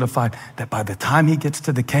solidified that by the time he gets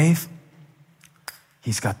to the cave,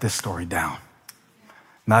 he's got this story down.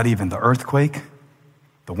 Not even the earthquake,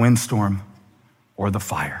 the windstorm, or the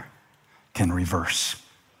fire can reverse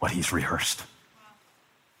what he's rehearsed.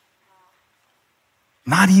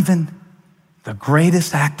 Not even the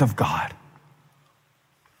greatest act of God.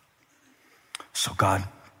 So God,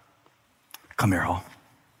 come here, Hall.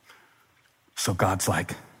 So God's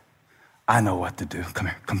like, I know what to do. Come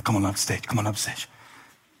here, come on up stage, come on up stage.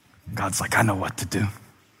 God's like, I know what to do.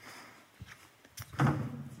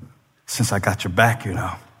 Since I got your back,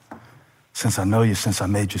 since I know you, since I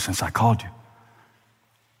made you, since I called you,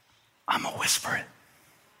 I'm gonna whisper it.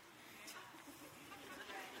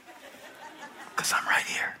 Because I'm right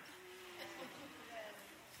here.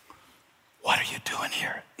 What are you doing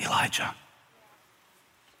here, Elijah?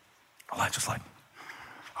 Elijah's like,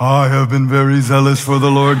 I have been very zealous for the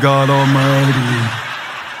Lord God Almighty.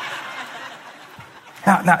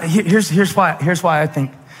 Now here's why I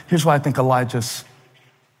think Elijah's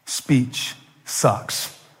speech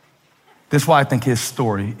sucks. This is why I think his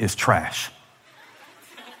story is trash.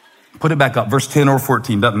 Put it back up, verse 10 or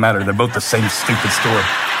 14, doesn't matter. They're both the same stupid story.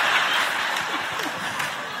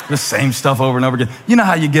 The same stuff over and over again. You know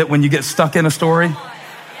how you get when you get stuck in a story?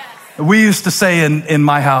 We used to say in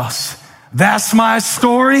my house, that's my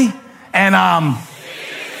story, and all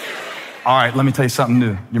right, let me tell you something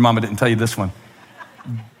new. Your mama didn't tell you this one.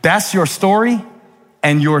 That's your story,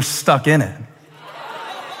 and you're stuck in it.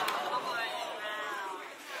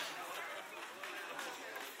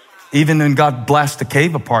 Even when God blasts the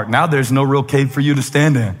cave apart, now there's no real cave for you to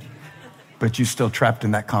stand in. But you're still trapped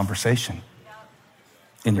in that conversation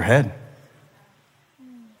in your head.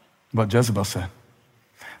 What Jezebel said.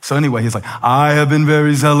 So anyway, he's like, I have been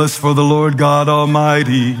very zealous for the Lord God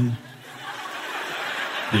Almighty.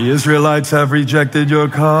 The Israelites have rejected your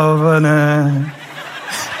covenant,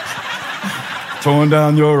 torn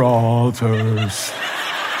down your altars,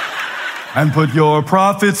 and put your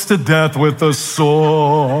prophets to death with the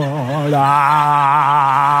sword.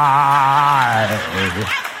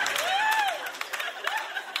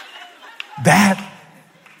 That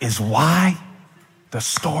is why the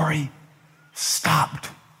story stopped,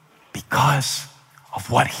 because of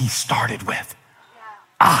what he started with.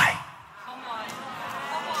 I.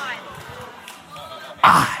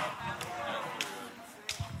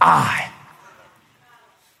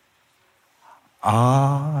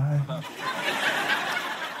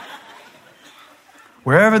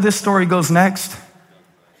 Wherever this story goes next,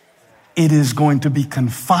 it is going to be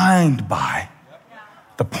confined by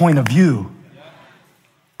the point of view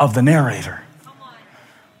of the narrator.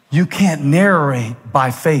 You can't narrate by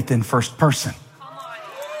faith in first person.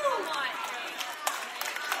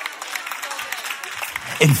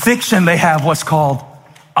 In fiction, they have what's called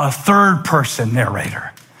a third person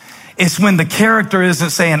narrator. It's when the character isn't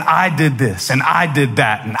saying, I did this and I did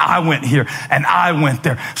that and I went here and I went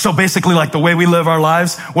there. So basically, like the way we live our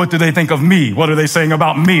lives, what do they think of me? What are they saying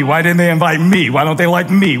about me? Why didn't they invite me? Why don't they like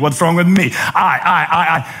me? What's wrong with me?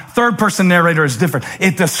 I. Third person narrator is different.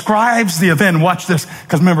 It describes the event. Watch this,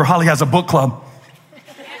 because remember, Holly has a book club.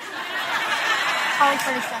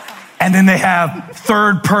 And then they have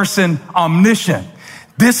third person omniscient.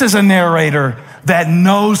 This is a narrator that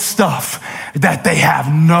know stuff that they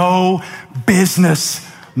have no business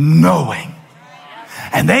knowing.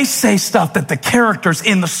 And they say stuff that the characters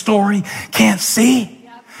in the story can't see.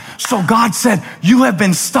 So God said, you have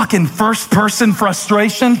been stuck in first person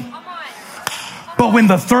frustration. But when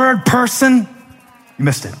the third person, you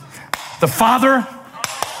missed it, the Father,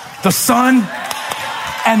 the Son,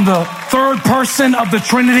 and the third person of the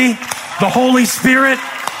Trinity, the Holy Spirit,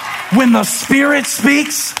 when the Spirit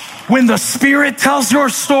speaks, when the Spirit tells your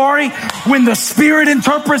story, when the Spirit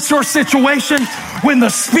interprets your situation, when the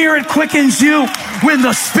Spirit quickens you, when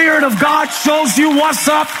the Spirit of God shows you what's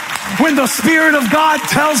up, when the Spirit of God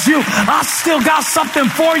tells you, I still got something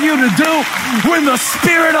for you to do, when the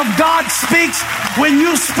Spirit of God speaks, when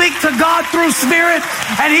you speak to God through Spirit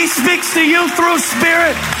and He speaks to you through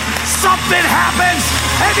Spirit, something happens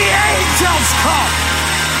and the angels come.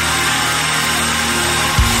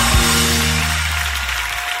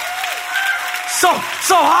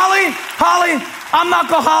 So Holly, I'm not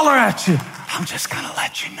gonna holler at you. I'm just gonna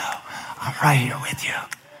let you know I'm right here with you.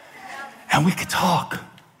 And we can talk.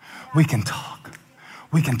 We can talk.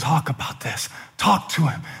 We can talk about this. Talk to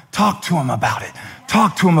him. Talk to him about it.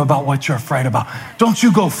 Talk to him about what you're afraid about. Don't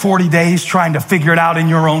you go 40 days trying to figure it out in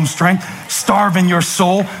your own strength, starving your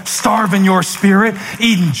soul, starving your spirit,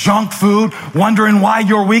 eating junk food, wondering why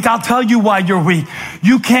you're weak. I'll tell you why you're weak.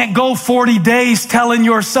 You can't go 40 days telling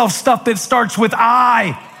yourself stuff that starts with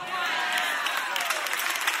I.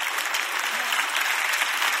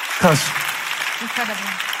 Because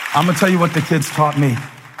I'm going to tell you what the kids taught me.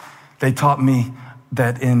 They taught me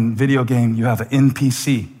that in video game, you have an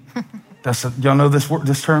NPC. Y'all know this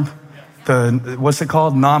term? What's it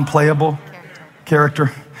called? Non-playable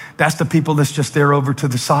character. That's the people that's just there over to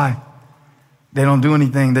the side. They don't do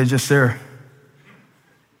anything. They're just there.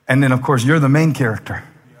 And then, of course, you're the main character.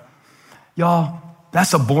 Y'all,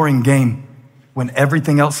 that's a boring game when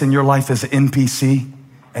everything else in your life is an NPC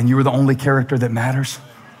and you're the only character that matters.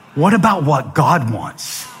 What about what God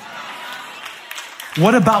wants?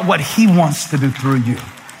 What about what He wants to do through you?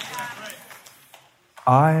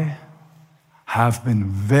 I have been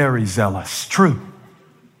very zealous, true,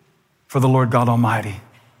 for the Lord God Almighty.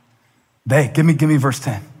 Give me verse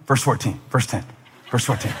 10, verse 14, verse 10, verse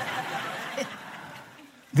 14.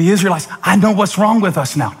 The Israelites, I know what's wrong with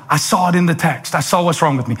us now. I saw it in the text. I saw what's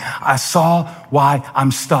wrong with me. I saw why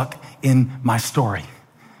I'm stuck in my story.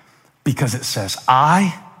 Because it says,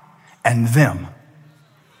 I and them.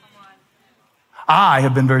 I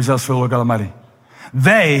have been very zealous for the Lord God Almighty.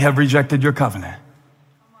 They have rejected your covenant.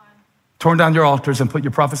 Torn down your altars and put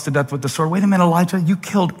your prophets to death with the sword. Wait a minute, Elijah, you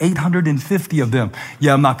killed 850 of them.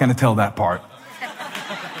 Yeah, I'm not going to tell that part.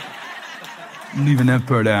 I'm leaving that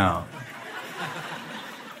part out.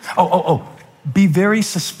 Be very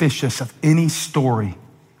suspicious of any story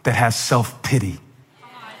that has self-pity.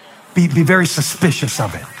 Be very suspicious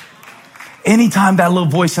of it. Anytime that little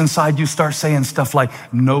voice inside you starts saying stuff like,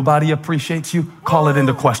 nobody appreciates you, call it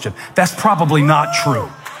into question. That's probably not true.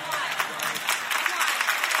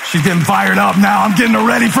 She's getting fired up now. I'm getting her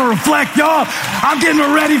ready for Reflect, y'all. I'm getting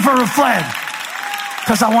her ready for Reflect.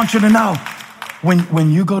 Because I want you to know,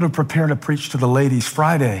 when you go to prepare to preach to the ladies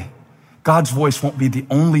Friday, God's voice won't be the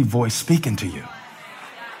only voice speaking to you.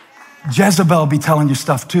 Jezebel be telling you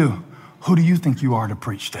stuff too. Who do you think you are to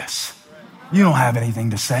preach this? You don't have anything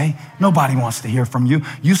to say. Nobody wants to hear from you.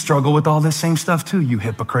 You struggle with all this same stuff too, you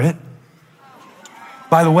hypocrite.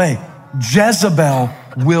 By the way, Jezebel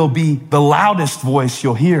will be the loudest voice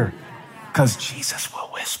you'll hear because Jesus will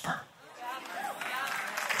whisper.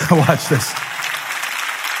 Watch this.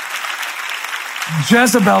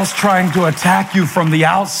 Jezebel's trying to attack you from the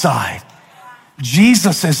outside.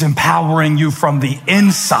 Jesus is empowering you from the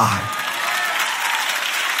inside.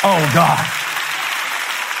 Oh God.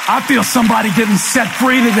 I feel somebody getting set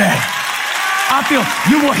free today. I feel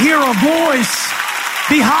you will hear a voice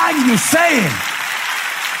behind you saying,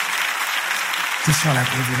 this is what I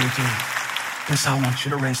gave you to do. This is how I want you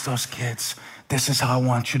to raise those kids. This is how I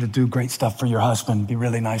want you to do great stuff for your husband. Be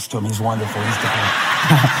really nice to him. He's wonderful. He's the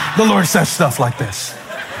The Lord says stuff like this,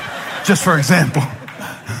 just for example.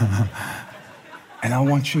 And I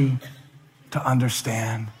want you to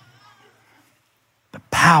understand the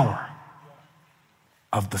power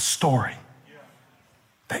of the story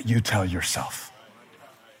that you tell yourself.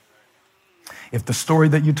 If the story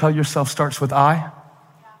that you tell yourself starts with I,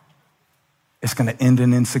 it's going to end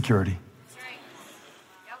in insecurity.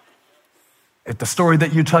 If the story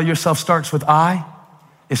that you tell yourself starts with I,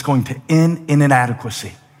 it's going to end in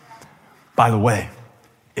inadequacy. By the way,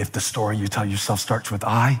 if the story you tell yourself starts with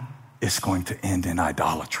I, it's going to end in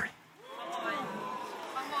idolatry.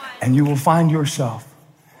 And you will find yourself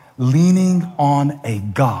leaning on a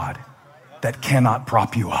God that cannot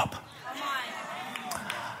prop you up.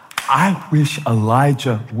 I wish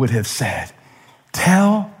Elijah would have said,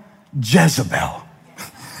 tell Jezebel,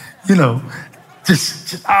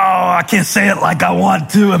 I can't say it like I want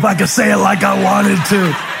to. If I could say it like I wanted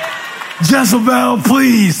to. Jezebel,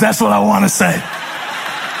 please. That's what I want to say.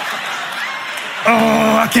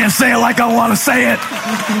 Oh, I can't say it like I want to say it.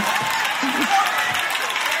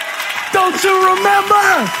 Don't you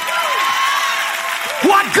remember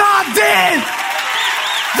what God did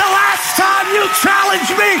the last time you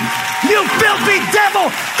challenged me? You filthy devil,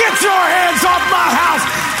 get your hands off my house.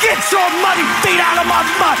 Get your muddy feet out of my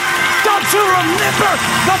mud. Don't you remember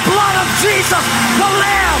the blood of Jesus, the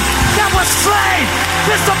Lamb that was slain?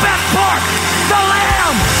 This is the best part. The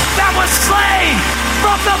Lamb that was slain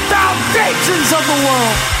from the foundations of the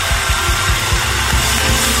world.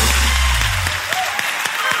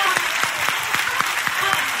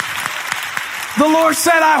 The Lord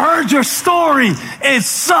said, I heard your story. It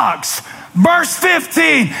sucks. Verse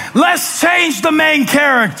 15, let's change the main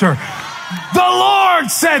character. The Lord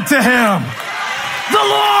said to him,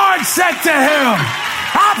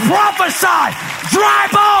 I prophesy, dry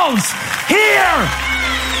bones, hear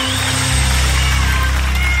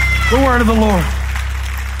the word of the Lord.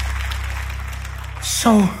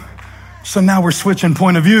 So now we're switching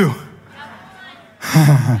point of view.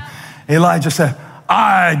 Elijah said,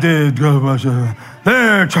 I did.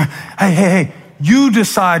 They're trying. Hey, you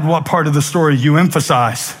decide what part of the story you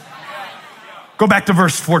emphasize. Go back to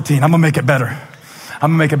verse 14. I'm going to make it better.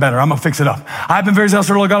 I'm going to fix it up. I've been very zealous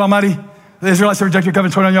for the Lord God Almighty. The Israelites have rejected your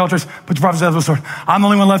covenant, torn down your altars, put your prophets out of the sword. I'm the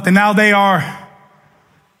only one left, and now they are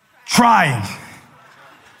trying.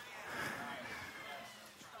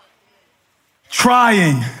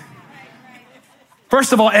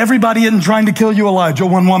 First of all, everybody isn't trying to kill you, Elijah.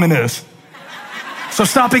 One woman is. So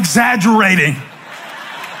stop exaggerating.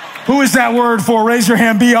 Who is that word for? Raise your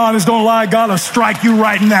hand. Be honest. Don't lie. God will strike you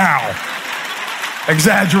right now.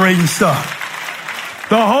 Exaggerating stuff.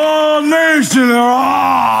 The whole nation are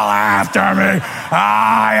all after me.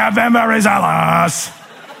 I have been very zealous.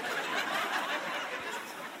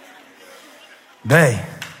 They.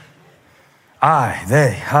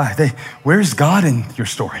 Where's God in your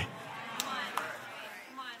story?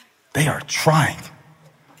 They are trying,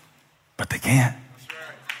 but they can't.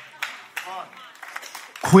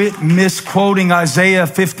 Quit misquoting Isaiah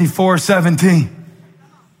 54:17.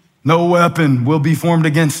 No weapon will be formed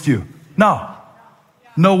against you.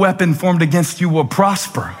 No weapon formed against you will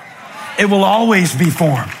prosper. It will always be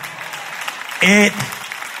formed. It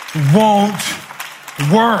won't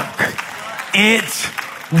work. It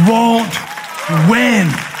won't win.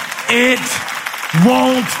 It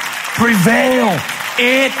won't prevail.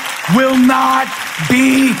 It will not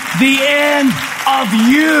be the end of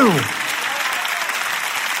you.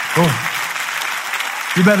 Oh,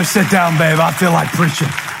 you better sit down, babe. I feel like preaching.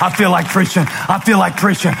 I feel like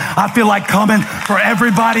coming for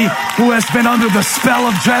everybody who has been under the spell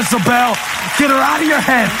of Jezebel. Get her out of your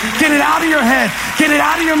head. Get it out of your head. Get it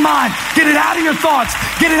out of your mind. Get it out of your thoughts.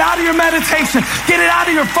 Get it out of your meditation. Get it out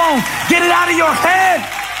of your phone. Get it out of your head.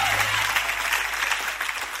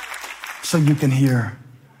 So you can hear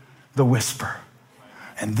the whisper.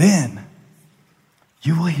 And then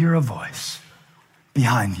you will hear a voice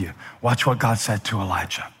behind you. Watch what God said to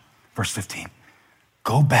Elijah. Verse 15.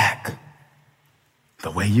 Go back the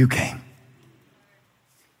way you came.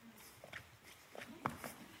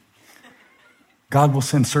 God will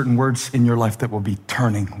send certain words in your life that will be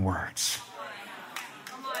turning words.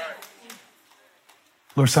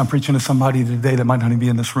 Lord, so I'm preaching to somebody today that might not even be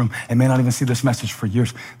in this room and may not even see this message for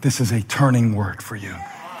years. This is a turning word for you.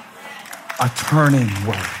 A turning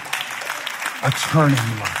word. A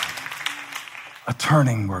turning word. A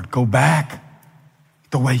turning word. Go back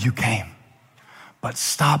the way you came. But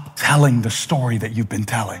stop telling the story that you've been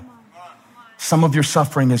telling. Some of your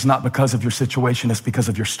suffering is not because of your situation, it's because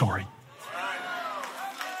of your story.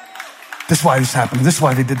 This is why this happened. This is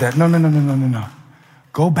why they did that. No.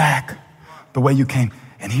 Go back the way you came.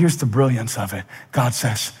 And here's the brilliance of it. God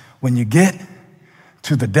says, when you get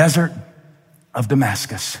to the desert of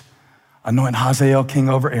Damascus, anoint Hazael king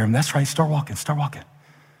over Aram. That's right, start walking.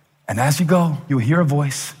 And as you go, you'll hear a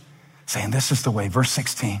voice saying, this is the way. Verse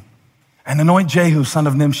 16. And anoint Jehu, son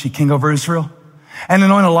of Nimshi, king over Israel. And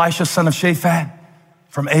anoint Elisha, son of Shaphat,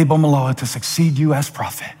 from Abel-Meholah to succeed you as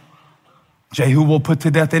prophet. Jehu will put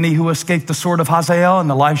to death any who escaped the sword of Hazael,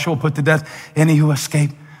 and Elisha will put to death any who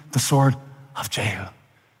escaped the sword of Jehu.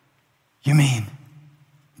 You mean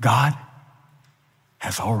God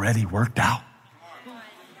has already worked out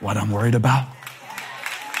what I'm worried about?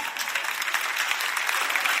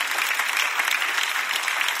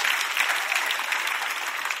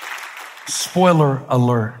 Spoiler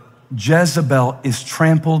alert, Jezebel is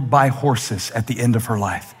trampled by horses at the end of her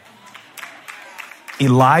life.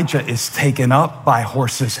 Elijah is taken up by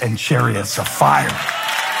horses and chariots of fire.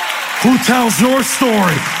 Who tells your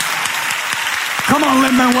story? Come on,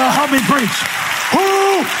 Lin-Manuel, help me preach.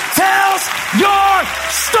 Who tells your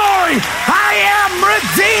story? I am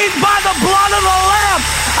redeemed by the blood of the Lamb.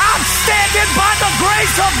 I'm standing by the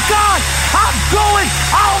grace of God. I'm going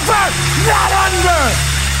over, not under.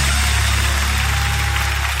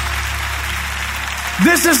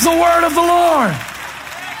 This is the word of the Lord.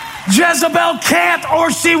 Jezebel can't,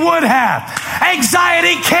 or she would have.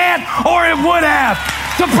 Anxiety can't, or it would have.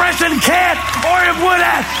 Depression can't, or it would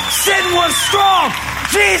have. Sin was strong.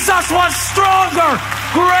 Jesus was stronger.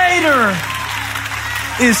 Greater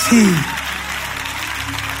is he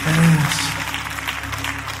that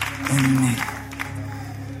is in me.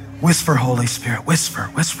 Whisper, Holy Spirit. Whisper,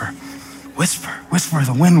 whisper. Whisper, whisper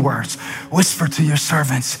the wind words. Whisper to your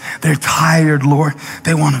servants. They're tired, Lord.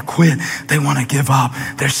 They want to quit. They want to give up.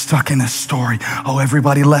 They're stuck in a story. Oh,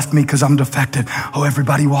 everybody left me because I'm defective. Oh,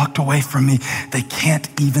 everybody walked away from me. They can't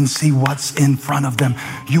even see what's in front of them.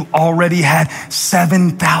 You already had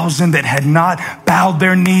 7,000 that had not bowed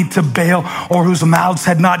their knee to Baal or whose mouths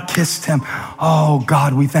had not kissed him. Oh,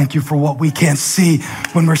 God, we thank you for what we can't see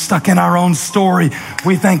when we're stuck in our own story.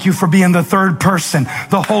 We thank you for being the third person,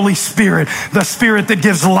 the Holy Spirit. The Spirit that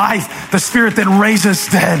gives life, the Spirit that raises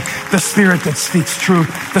dead, the Spirit that speaks truth,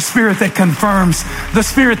 the Spirit that confirms, the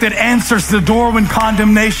Spirit that answers the door when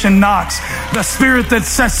condemnation knocks, the Spirit that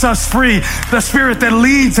sets us free, the Spirit that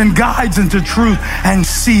leads and guides into truth and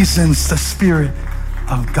seasons. The Spirit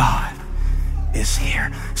of God is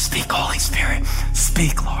here. Speak, Holy Spirit.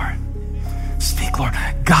 Speak, Lord. Speak, Lord.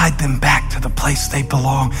 Guide them back to the place they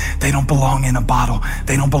belong. They don't belong in a bottle.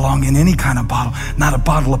 They don't belong in any kind of bottle. Not a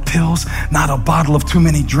bottle of pills, not a bottle of too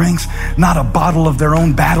many drinks, not a bottle of their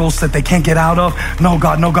own battles that they can't get out of. No,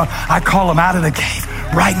 God, no, God. I call them out of the cave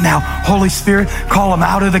right now. Holy Spirit, call them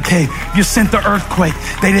out of the cave. You sent the earthquake.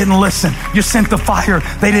 They didn't listen. You sent the fire.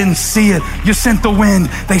 They didn't see it. You sent the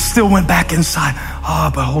wind. They still went back inside.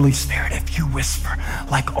 Oh, but Holy Spirit, if you whisper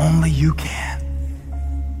like only you can,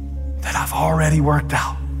 that I've already worked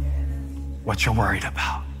out what you're worried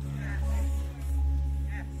about.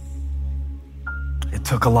 It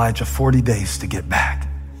took Elijah 40 days to get back.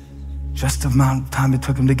 Just the amount of time it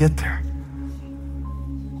took him to get there.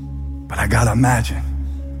 But I gotta imagine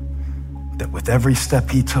that with every step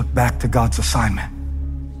he took back to God's assignment,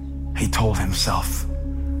 he told himself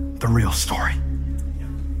the real story.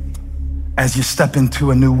 As you step into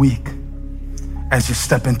a new week, as you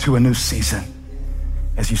step into a new season,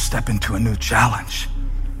 as you step into a new challenge,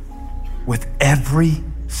 with every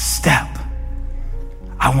step,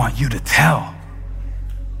 I want you to tell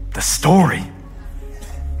the story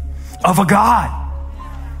of a God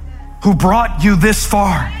who brought you this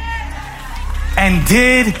far and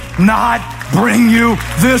did not bring you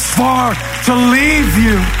this far to leave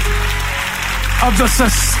you. Of the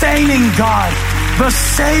sustaining God, the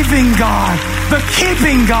saving God, the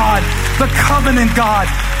keeping God, the covenant God,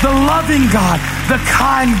 the loving God, the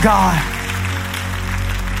kind God.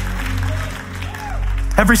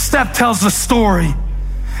 Every step tells a story.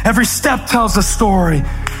 Every step tells a story.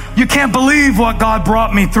 You can't believe what God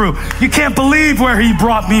brought me through. You can't believe where he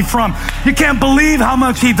brought me from. You can't believe how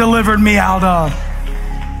much he delivered me out of.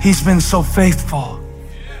 He's been so faithful.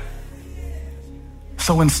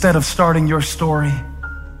 So instead of starting your story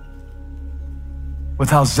with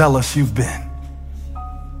how zealous you've been,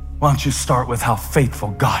 why don't you start with how faithful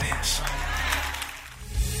God is?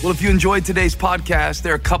 Well, if you enjoyed today's podcast,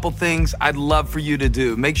 there are a couple things I'd love for you to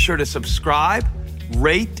do. Make sure to subscribe,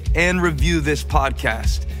 rate, and review this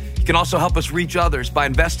podcast. You can also help us reach others by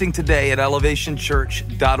investing today at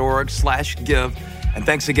elevationchurch.org/give. And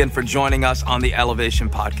thanks again for joining us on the Elevation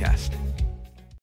Podcast.